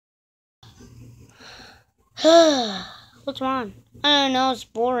What's wrong? I don't know, it's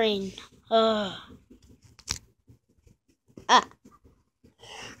boring. Ah.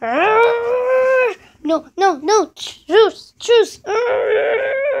 No, no, no! Truce! Truce!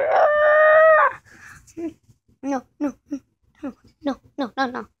 No, no, no, no, no, no,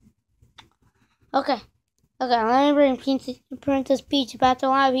 no. Okay. Okay, let me bring Princess Peach back to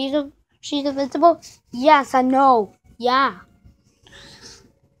life. She's invincible? Yes, I know. Yeah.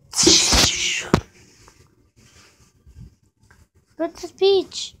 Princess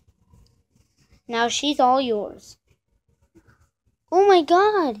Peach. Now she's all yours. Oh my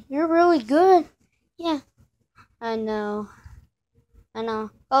god, you're really good. Yeah. I know. I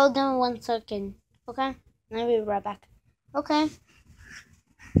know. Hold on 1 second. Okay? I'll be right back. Okay.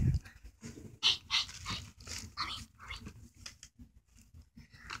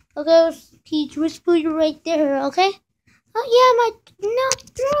 Okay, Peach, whisper you right there, okay? Oh yeah, my not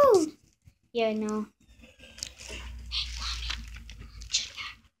throat. Yeah, I know.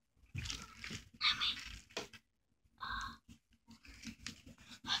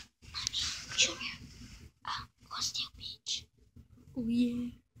 Oh yeah.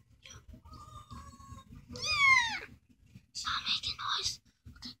 Stop making noise.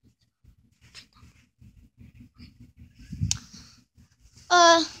 Okay.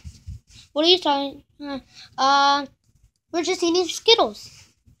 What are you talking? We're just eating Skittles.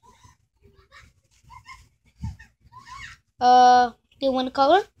 Do you want to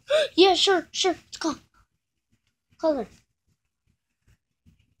color? Yeah, sure. Let's go. Color.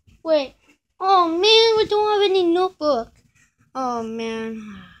 Wait. Oh man, we don't have any notebook. Oh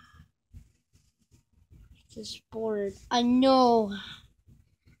man. Just bored. I know.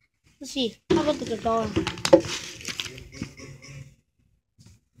 Let's see. How about the dollar?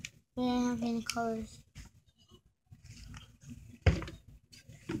 We don't have any colors.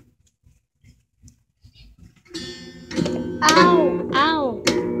 Ow! Ow!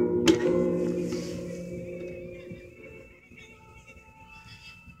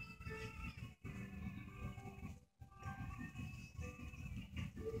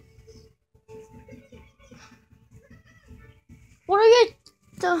 What are you?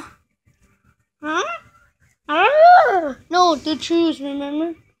 Huh? No, the Truce,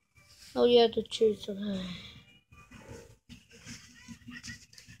 remember? Oh yeah, the Truce. Okay.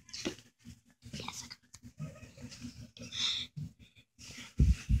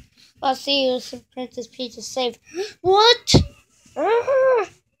 I'll see you, so Princess Peach is safe. What?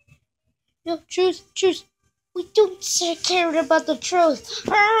 No, Truce. We don't care about the truth.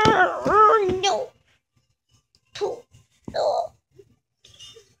 No. No.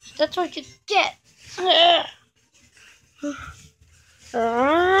 That's what you get. No.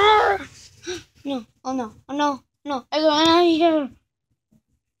 Oh no. No. I got out of here.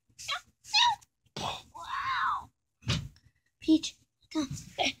 Wow. Peach. Come.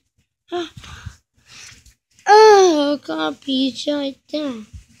 Oh, God, Peach, right there.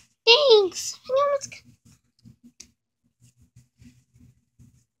 Thanks. I know what's good.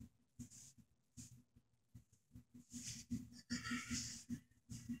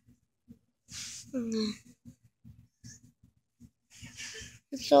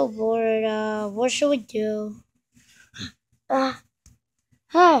 I'm so bored. What should we do?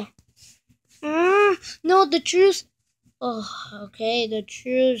 Hey. No, the Truce. Oh, okay, the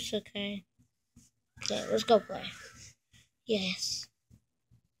Truce. Okay, let's go play. Yes.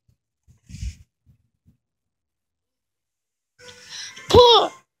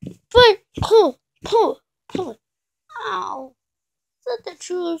 Pull. Ow. Is that the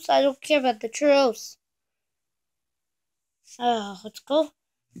Truce? I don't care about the Truce. Let's go.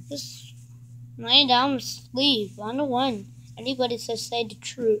 Just lay down and sleep. I don't want anybody to say the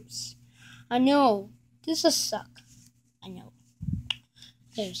Truce. I know. This is suck. I know.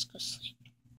 Okay, let's go sleep.